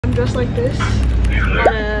I'm dressed like this on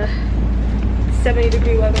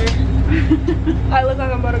 70-degree weather. I look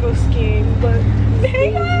like I'm about to go skiing, but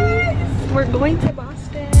hey guys, we're going to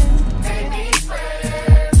Boston.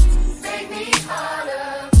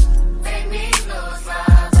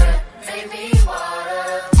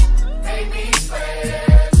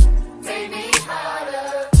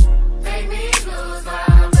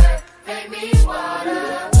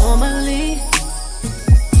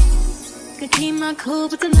 Keep my cool,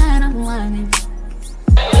 but tonight I'm whining.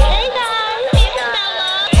 Hey guys,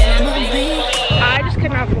 I just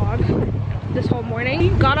could not vlog this whole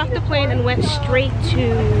morning. Got off the plane and went straight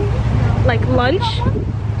to like lunch.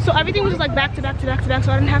 So everything was just like back to back to back to back,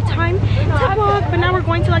 so I didn't have time to vlog. But now we're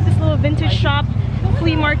going to like this little vintage shop,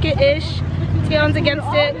 flea market-ish. Taylor's against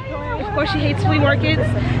it. Of course she hates flea markets.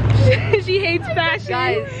 She hates fashion.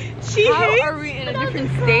 Guys, how are we in a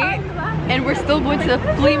different state and we're still going to the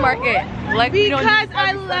flea market? Like, because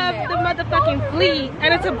I love the motherfucking flea,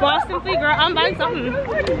 and it's a Boston flea, girl. I'm buying something.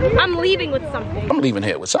 I'm leaving with something. I'm leaving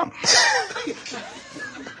here with something. You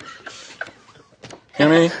know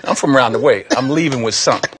what I mean? I'm from around the way. I'm leaving with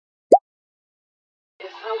something.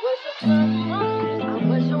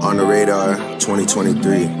 On the radar,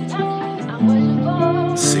 2023.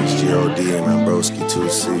 6GOD and my broski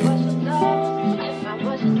 2C.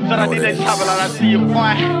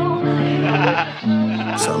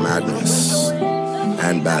 So madness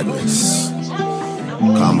and badness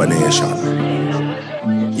combination.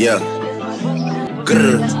 Yeah.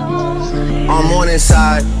 Grr. On morning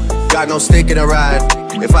side, got no stick in the ride.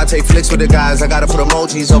 If I take flicks with the guys, I gotta put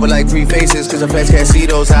emojis over like 3 faces, cause the feds can't see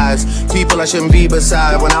those eyes. People I shouldn't be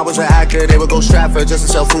beside. When I was an actor, they would go Stratford just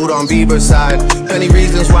to sell food on Bieber's side. Plenty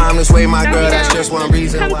reasons why I'm this way, my girl, that's just one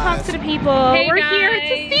reason Come why. talk to the people. Hey, we're guys. here to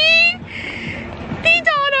see the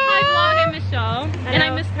Donna. Hi vlog, I miss y'all. And I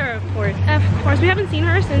missed her, of course. Of course, we haven't seen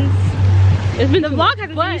her since It's been the vlog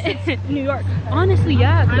hasn't been since New York. Honestly,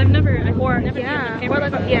 yeah, because I've never yeah, been we're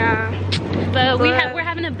like, yeah. But we're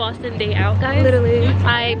having a Boston day out, guys. Literally.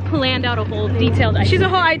 I planned out a whole detailed itinerary. She's a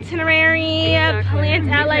whole itinerary, planned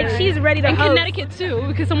out, like she's ready to And host. Connecticut too,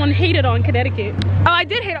 because someone hated on Connecticut. Oh, I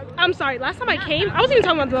did hate it. I'm sorry, last time I came, I wasn't even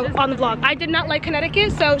talking about on the vlog. I did not like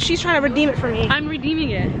Connecticut, so she's trying to redeem it for me. I'm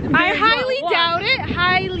redeeming it. I highly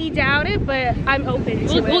doubt it, but I'm open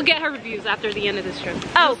to it. We'll get her reviews after the end of this trip.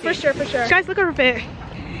 Oh, for sure, for sure. Guys, look at her fit.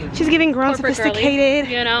 She's giving grown Corporate sophisticated.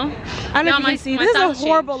 Girly, you know? I don't know if you can see. This is a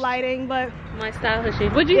horrible lighting, but my style has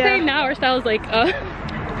changed. Would you say now our style is like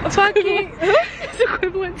fucking it's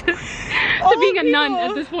equivalent to being a nun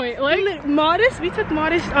at this point? Like modest. We took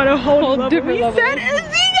modest on a whole different level. Said,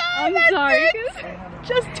 I'm sorry.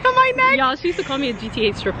 Just to my neck. Y'all, she used to call me a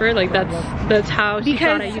GTA stripper. Like that's how she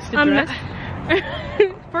thought I used to dress.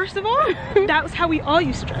 First of all, that was how we all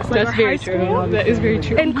used to dress. Like that's very true. That is very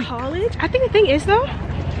true. In college, I think the thing is though,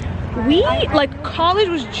 college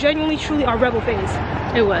was genuinely truly our rebel phase.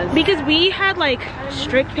 It was. Because we had like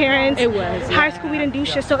strict parents. It was. High school we didn't do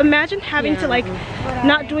shit. So imagine having to like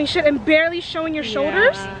not doing shit and barely showing your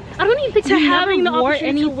shoulders. I don't even think to having the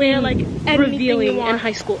opportunity to wear like anything revealing you want. in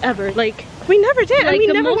high school ever. Like we never did. Like, and we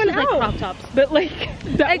the never most went was, out. Like crop tops. But like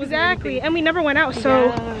that exactly. And we never went out.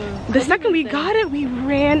 So the second we got it, we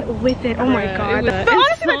ran with it. Oh my god. But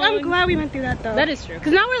honestly, like I'm glad we went through that though. That is true.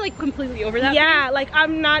 Because now we're like completely over that. Yeah, like I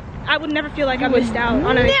would never feel like I missed out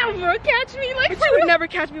on anything. Never catch me like you would never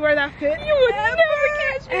catch me wearing that fit. You would never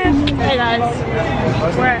catch me. Hey guys,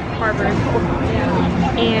 we're at Harvard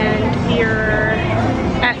and we're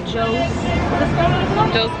at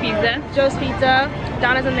Joe's Pizza.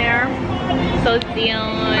 Donna's in there. So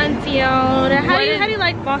Dion. How do you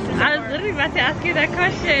like Boston? I was literally about to ask you that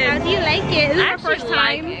question. How do you like it? This is I our first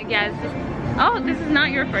time. Like it. Yes. Oh, this is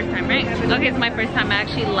not your first time, right? Okay, it's my first time. I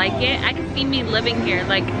actually like it. I can see me living here.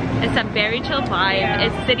 Like, it's a very chill vibe. Yeah.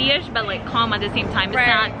 It's city-ish, but like calm at the same time. It's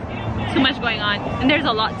not too much going on, and there's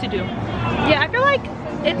a lot to do. Yeah, I feel like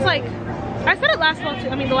it's like, I said it last fall too.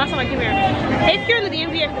 I mean, the last time I came here. If you're in the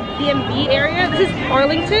DMV area, this is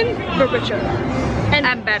Arlington, but richer.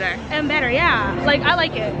 And better. And better, yeah. Like, I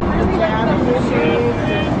like it.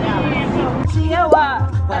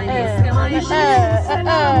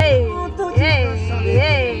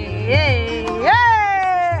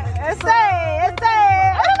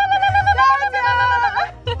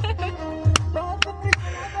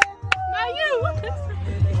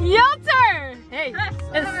 Your turn! Hey!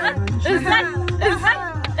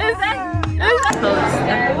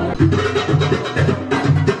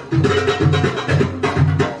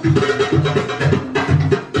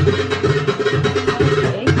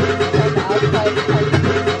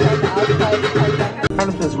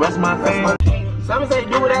 Rest my face. Some say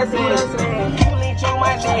do what I say.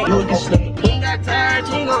 Okay. He ain't got tired,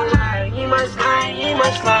 he gon' lie. He must lie, he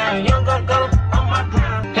must lie. You don't gotta go on my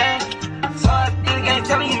prime. Hey, so I think I'm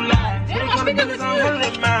telling you lies. When it comes to business, I'm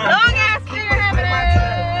handling mine. Long ass finger having.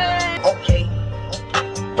 Okay.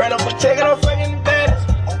 Right, I'm taking off fucking baddest.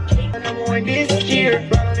 Okay. And I'm on this year.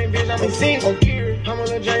 Right on that bitch, I'm a single gear. I'm on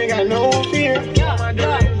the journey, got no fear. My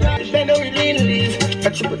dog, they know we lean to this. I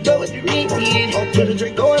triple double the repeat. Put a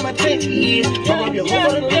drink on my tanky. I'm on your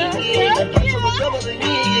whole on the repeat. I triple double the repeat.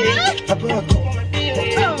 I put a cool on my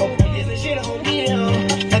feet. Oh, this is shit on me.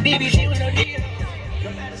 I did this shit with no deal.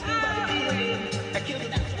 I killed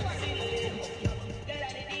it.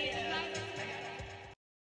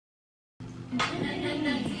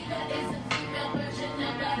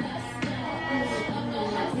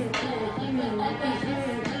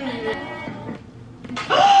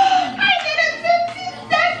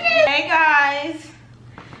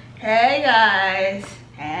 Hey guys,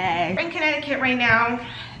 hey. We're in Connecticut right now.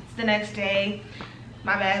 It's the next day.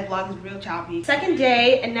 My bad, vlog is real choppy. Second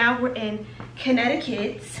day, and now we're in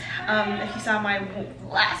Connecticut. If you saw my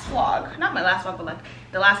last vlog, not my last vlog, but like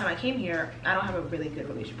the last time I came here, I don't have a really good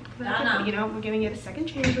relationship with Connecticut. You know, we're giving it a second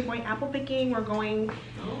chance. We're going apple picking. We're going.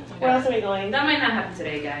 Where else are we going? That might not happen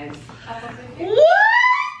today, guys. Apple picking?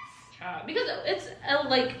 What? Because it's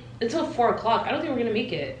like until 4 o'clock. I don't think we're gonna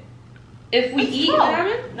make it. If we eat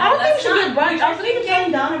ramen? I don't think we should get brunch. I was thinking of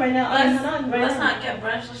going down right now. Let's not get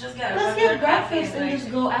brunch. Let's just get breakfast and just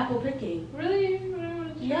go apple picking. Really?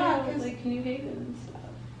 Yeah, because like New Haven and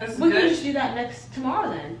stuff. We could just do that tomorrow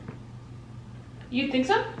then. You think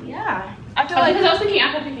so? Yeah. I feel like because I was thinking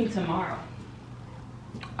apple picking tomorrow.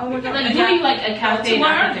 Oh my god. Like doing like a cafe.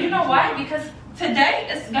 Tomorrow, you know why? Because today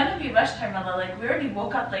it's gonna be rush time, Hermella. Like we already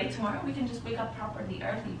woke up late. Tomorrow we can just wake up properly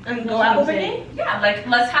early and go apple picking. Yeah, like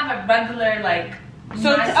let's have a regular like.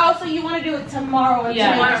 So also you want to do it tomorrow? And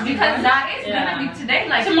tomorrow because that is gonna be today.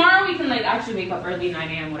 Like tomorrow we can like actually wake up early, 9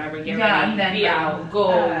 a.m. whatever. Get ready, and then be out, go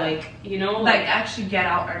like you know, like actually get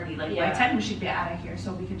out early. Like by 10 we should be out of here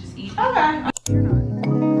so we can just eat. Okay.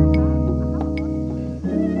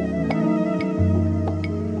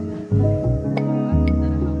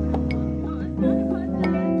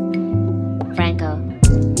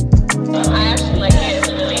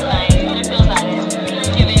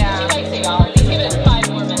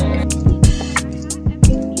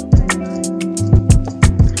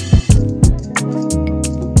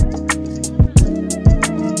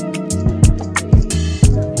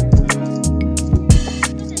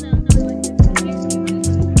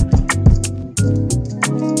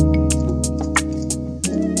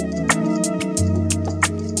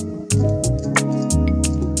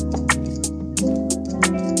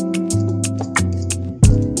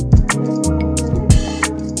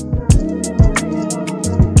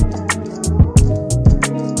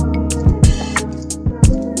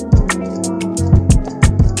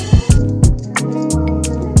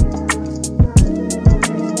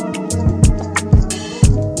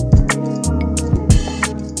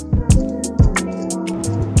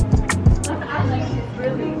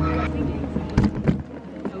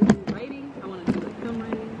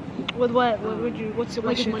 With what? What would you? What's your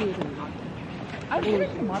question? I'd do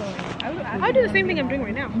the same thing I'm doing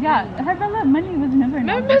right now. Yeah, Hermella, money was never an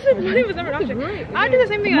option. Money was never an option. I'd do the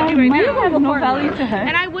same thing I'm doing right now. Money has no value to her.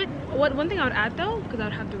 And I would. One thing I would add though, because I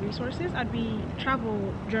would have the resources, I'd be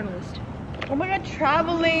travel journalist. Oh my god,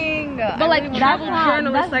 traveling! But like travel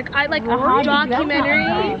journalist, like I like documentary.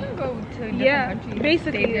 Go to different countries,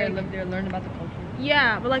 basically. Stay there, live there, learn about the culture.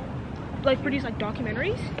 Yeah, but like produce like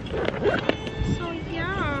documentaries. So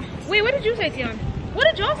yeah. Wait, what did you say, Tion? What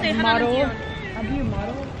did y'all say? Model. I'll be a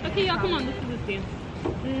model. Okay, y'all, come on. This is the dance.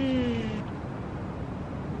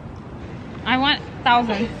 I want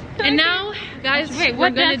thousands. And now, guys,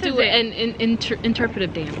 we're gonna do an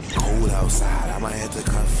interpretive dance. Cold outside, I might have to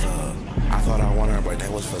cuff up. I thought I wanted her, but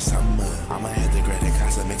that was for summer. I might have to grab the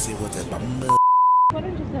casa, mix it with the bummer.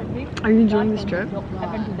 Are you enjoying this trip?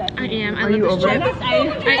 I am. Are you over it? I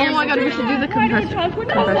am. Oh my god, we should do the confessionals.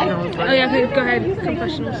 Oh yeah, okay, go ahead.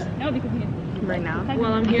 Confessionals. Right now?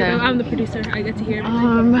 Well, I'm here. Okay. I'm the producer. I get to hear.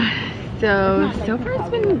 So far it's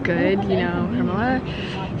been good, you know. Hermella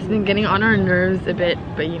has been getting on our nerves a bit,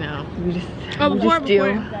 but you know, we just do.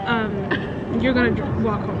 You're gonna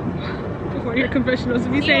walk home before your confessionals.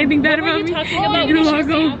 If you say anything bad about me, you're gonna walk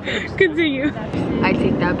home. Continue. I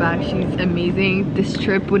take that back. She's amazing. This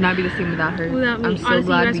trip would not be the same without her. Without me. I'm so honestly,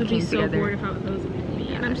 glad you guys we would be came so together. bored if I was with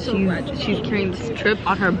me, and I'm so glad she's carrying this trip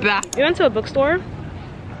on her back. We went to a bookstore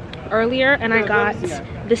earlier and I got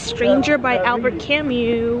The Stranger by Albert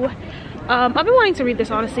Camus. I've been wanting to read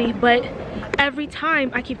this honestly, but every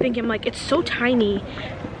time I keep thinking like it's so tiny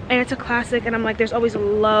and it's a classic, and I'm like, there's always a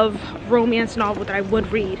love romance novel that I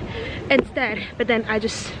would read instead, but then I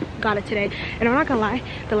just got it today. And I'm not gonna lie,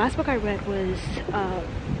 the last book I read was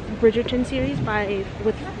Bridgerton series by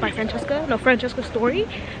Francesca Story.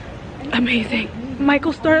 Amazing.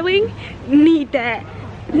 Michael Sterling, need that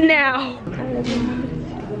now.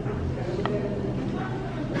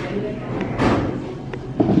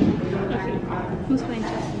 Who's playing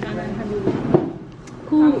chess?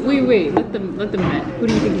 Who? Wait. Let them bet. Who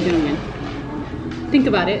do you think is gonna win? Think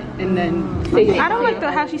about it and then say it. I don't like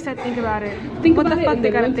how she said think about it. Think what about the it. fuck And they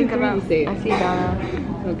then gotta 1, 2, think 3, about? you say it. I see Donna.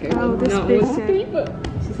 Okay. Oh, this no, bitch what's said- her name?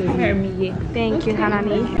 She says Hermella. Thank you,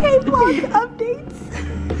 Hanani. Hey, vlog updates.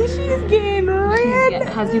 She's getting red.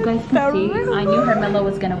 Yeah, as you guys can see, I knew Hermella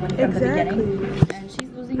was gonna win from the beginning, and she's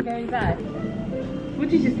losing very bad. What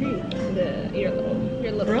did you say? Your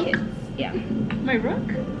little Rook? kids. Yeah. My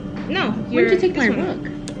rook? No, Where did you take my rook?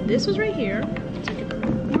 This was right here.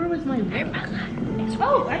 Where was my rook?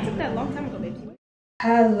 Oh, I took that a long time ago, baby.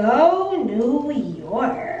 Hello, New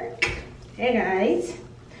York. Hey guys.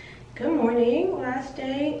 Good morning. Last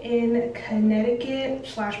day in Connecticut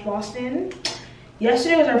 / Boston.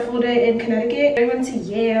 Yesterday was our full day in Connecticut. We went to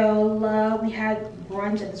Yale. We had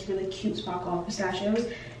brunch at this really cute spot called Pistachios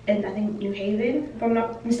in, I think, New Haven, if I'm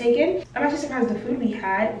not mistaken. I'm actually surprised the food we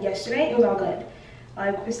had yesterday, it was all good.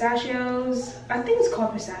 Like pistachios, I think it's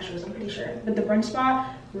called Pistachios, I'm pretty sure. But the brunch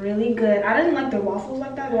spot, really good. I didn't like the waffles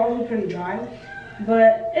like that. The waffles were pretty dry,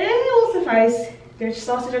 but it will suffice. Their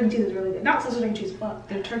sausage and cheese is really good. Not sausage and cheese, but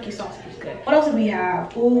their turkey sausage is good. What else did we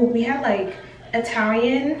have? Ooh, we had like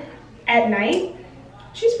Italian at night.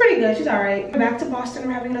 She's pretty good, she's all right. Back to Boston,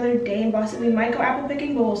 we're having another day in Boston. We might go apple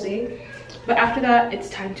picking, but we'll see. But after that, it's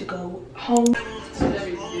time to go home.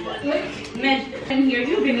 Man, and here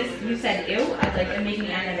you said ew. I like I'm making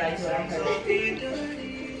analyze what I heard.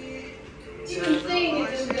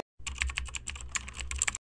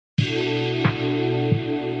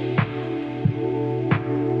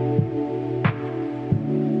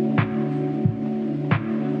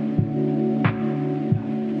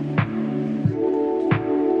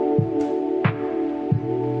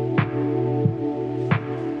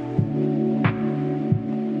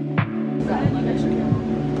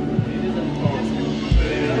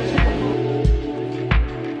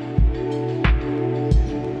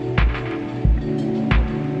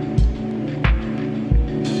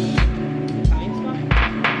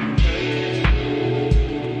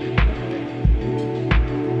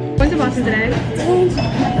 Went to Boston today.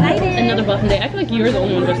 Another Boston day. I feel like you're the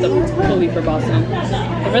only one dressed up fully for Boston.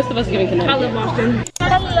 The rest of us are giving Connecticut. I love Boston.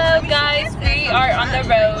 Hello guys, we are on the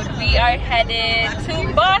road. We are headed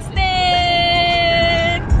to Boston.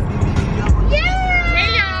 Yeah! Hey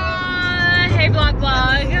y'all! Hey vlog.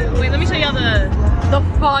 Wait, let me show y'all the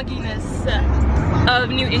fogginess of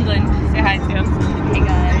New England. Say hi to him. Hey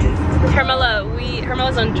guys.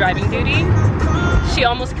 Hermella's on driving duty. She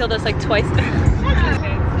almost killed us like twice.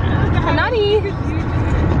 Hanani!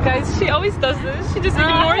 Guys, she always does this. She just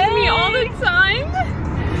ignores me all the time.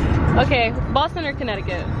 Okay, Boston or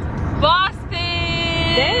Connecticut? Boston!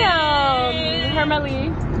 Damn!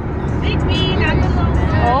 Hermella.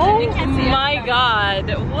 Oh my god.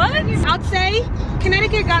 What? I'd say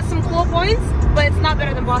Connecticut got some cool points, but it's not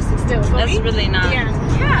better than Boston still. That's really not. Yeah.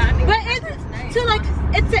 I mean, but it's to like,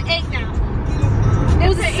 it's an 8 now. It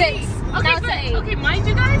was a 6. Okay, Now it's an 8. okay, mind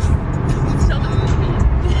you guys. So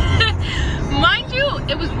mind you,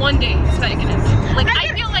 it was one day spent in Connecticut. Like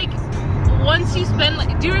I feel like once you spend,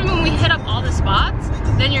 like, do you remember when we hit up all the spots?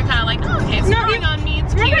 Then you're kind of like, oh, okay, it's growing on me.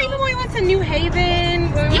 It's Remember cute. even when we went to New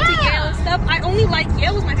Haven, when we went to Yale and stuff? I only like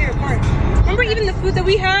Yale was my favorite part. Remember even the food that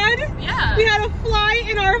we had? Yeah. We had a fly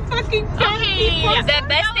in our fucking Okay, the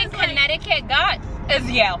best thing Connecticut got is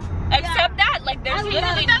Yale. Except that, like, there's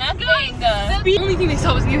literally nothing. The only thing they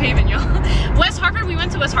saw was New Haven, y'all. West Hartford, we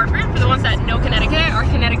went to West Hartford. For the ones that know Connecticut, or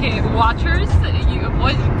Connecticut watchers,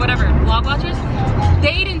 whatever, vlog watchers,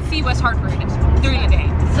 they didn't see West Hartford during the day.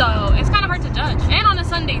 So it's kind of hard to judge. And on a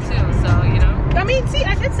Sunday too, so, you know. I mean, see,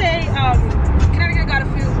 I did say Connecticut got a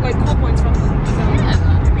few like cool points from them. So.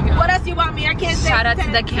 Yeah, there we go. What else you want me? I can't say. Shout out to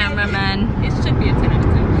the cameraman. It should be a 10 out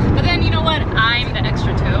of 10. But then, you know what? I'm the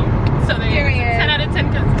extra 2. So they 10 out of 10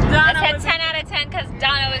 because Donna I said 10 out of 10 because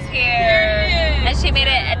Donna was here. And she made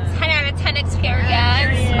it a 10 out of 10 experience.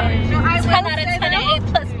 No, I 10 out of 10 A++.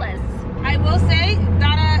 I will say,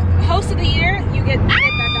 Donna, host of the year, you get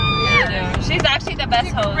that Donna. Yeah. She's actually the best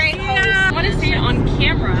host. Great host. I want to say it on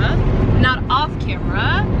camera, not off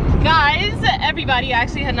camera. Guys, everybody,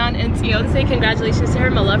 actually Hanan and Tion, say congratulations to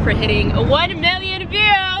Hermella for hitting 1 million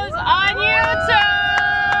views on YouTube.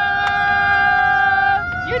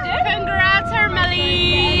 You're Congrats, Hermella.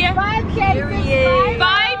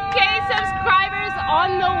 5K subscribers on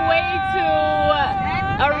the way to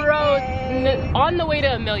a road, on the way to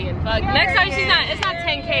 1 million. Fuck. Next time it's not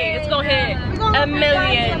 10K, it's gonna hit 1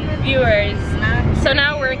 million viewers. So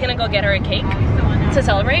now we're gonna go get her a cake to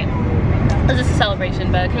celebrate. It's just a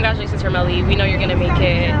celebration, but congratulations, Hermella. We know you're gonna make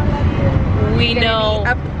it. We know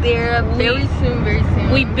up there very soon, very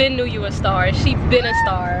soon. We been knew you a star. She been a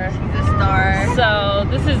star. She's a star. So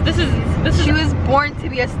this is. She was born to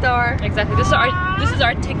be a star. Exactly. This is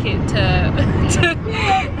our ticket to.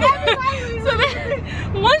 So then,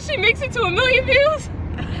 once she makes it to 1 million views,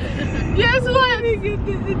 guess what?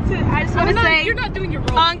 I just want to say, you're not doing your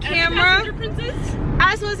role on camera. Princess.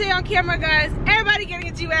 I just want to say on camera, guys, everybody getting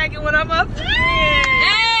a G-Wagon when I'm up.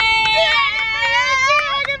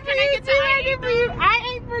 For you. I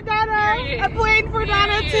ain't for Donna. A plane for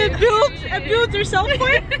Donna to build herself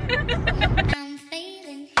with.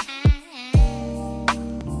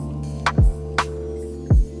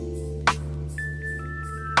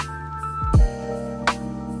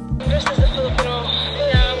 This is a Filipino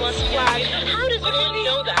flag. How does everyone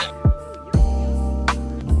know that?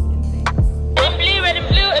 Red and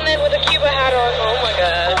blue, and then with a Cuba hat on. Oh my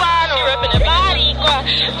god. Cubano. She repping it.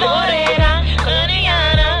 Morena,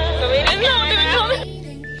 Coreana.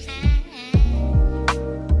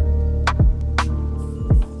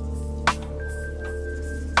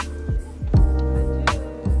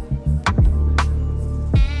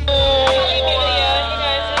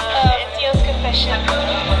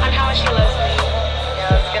 On how she loves me. Yeah,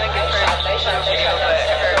 I was gonna give her a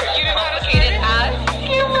you dedicated ass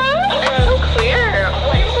camera? It's so clear. Oh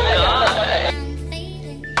my god.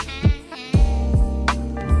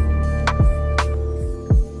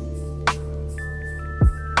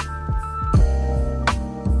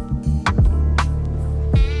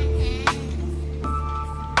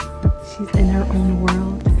 She's in her own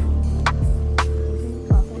world.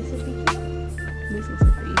 This is a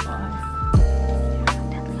pretty vibe.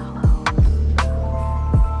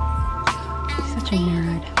 Such a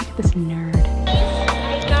nerd. Look at this nerd. I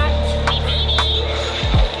got the beanies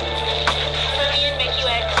for me and Mickey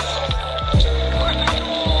X.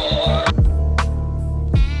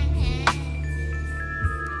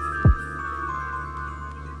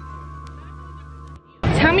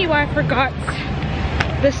 Tell me why I forgot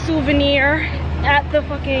the souvenir at the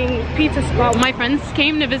fucking pizza spot. My friends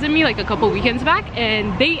came to visit me like a couple weekends back,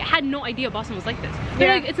 and they had no idea Boston was like this.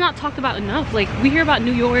 They're like, it's not talked about enough. Like, we hear about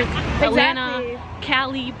New York, Atlanta,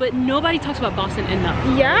 Cali, but nobody talks about Boston enough.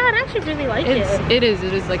 Yeah, I actually really like it. It is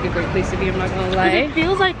like a great place to be, I'm not gonna lie. It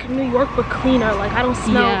feels like New York but cleaner. Like, I don't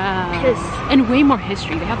smell piss. And way more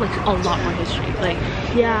history. They have like a lot more history. Like,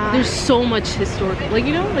 yeah, there's so much historical. Like,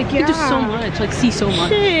 you know, like you can do so much, like see so much.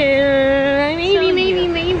 Shit.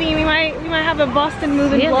 Maybe we might have a Boston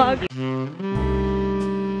moving vlog.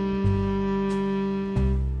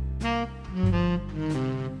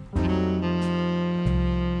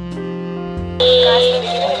 Guys, maybe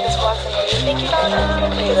you like this vlog from me. Thank you, Donna.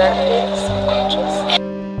 Okay, that is so gorgeous.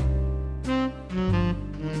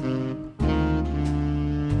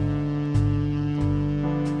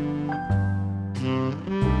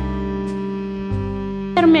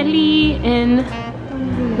 Hermella in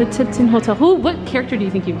the Tipton Hotel. What character do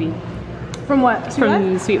you think you'd be? From what?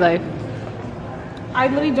 From Sweet Life. I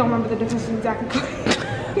literally don't remember the difference exactly.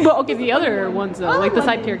 But okay, the other ones though, like the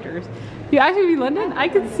side characters. You actually be London? I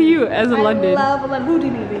could see you as a London. I love London. Who do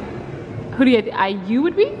you be? Who do you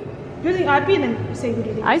would be? Who do you think I'd be, and then say who do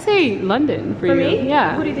you think? I say London for you. Me?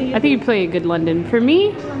 Yeah. Who do you think I think you'd play a good London. For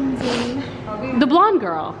me, London. the blonde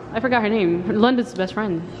girl. I forgot her name. London's best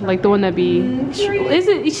friend. Like the one that be. She plays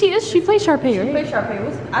Sharpay, right? She plays Sharpay.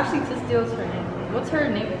 What's actually Tistiel's her name? What's her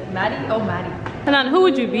name? Maddie? Oh, Maddie. And then who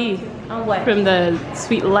would you be? What? From the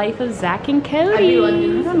Sweet Life of Zach and Kelly. I'd be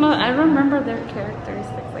London. I don't know. I remember their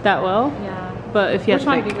characteristics like that well? Yeah. But if you Which had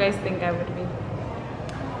one to do you guys think I would be?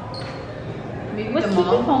 Maybe Let's the keep it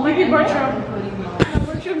mom. home. Maybe Bertram.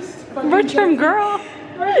 Bertram girl.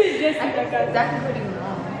 Zach and Cody's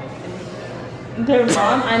mom. Their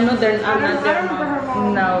mom? I know they're. I'm not their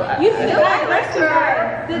mom. No. You like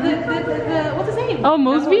restaurant. What's his name? Oh,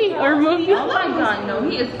 Mosby or Mosby? Oh my god, no,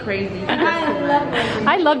 he is crazy. I love him.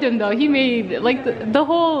 I loved him though. He made like the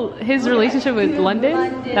whole his relationship with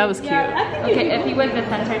London. That was cute. Okay, if he was the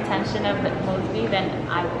center tension of Mosby, then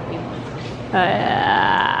I would be Mosby.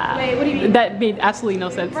 Wait, what do you mean? That made absolutely no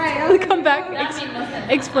sense. Right. Come back. That made no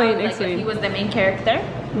sense. Explain. Like, if he was the main character,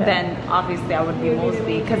 then obviously I would be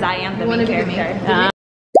Mosby because I am the main character.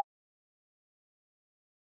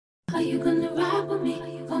 Are you gonna ride with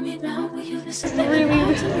me? Hold me down, will you listen?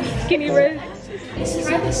 Really skinny red.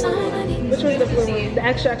 Which one's the blue one? The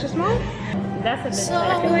extra small? That's a bit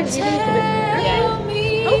I feel like even it's a bit bigger. Yeah.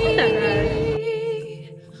 Oh, it's not bad.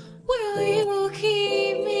 Will you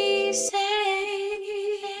keep me safe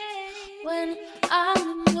when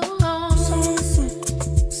I'm in your arms?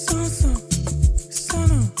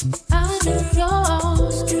 I'm in your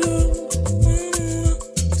arms.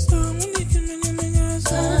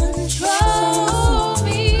 Control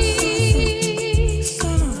me,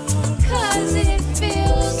 'cause it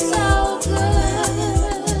feels so good.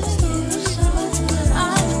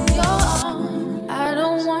 I'm in your arms. I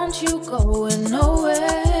don't want you going nowhere.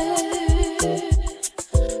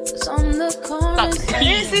 'Cause on the corner.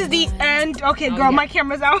 This is the end. Okay, girl, my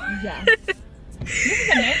camera's out. Yeah. This is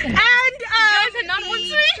American. And not one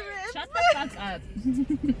Shut the fuck up.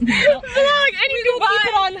 vlog. Any Dubai. Keep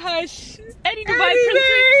it on hush. Any Dubai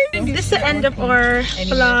princess. This is the end of our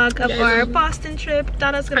vlog of our Boston trip.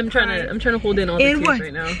 Donna's gonna. I'm trying to hold in all the tears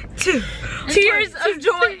right now. 2 tears of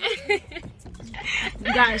joy.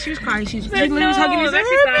 Guys, she was crying. She literally was hugging me. That's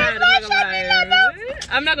sad.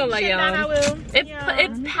 I'm not gonna lie, y'all.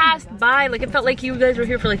 It passed by. Like, it felt like you guys were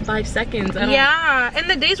here for like 5 seconds. Yeah, and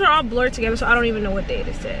the days were all blurred together, so I don't even know what day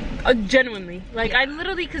this is. Genuinely. Like, I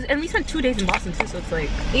literally, and we spent 2 days in Boston too, so it's like.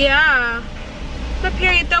 Yeah. But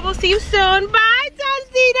period, though. We'll see you soon. Bye,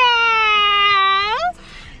 Dustina.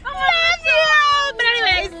 Love you. But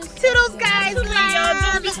anyways, toodles, guys.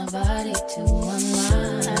 Love. Somebody to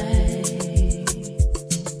unwind.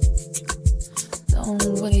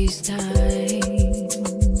 Don't waste time.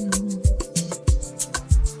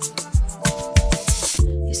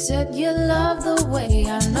 You said you love the way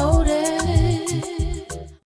I noticed.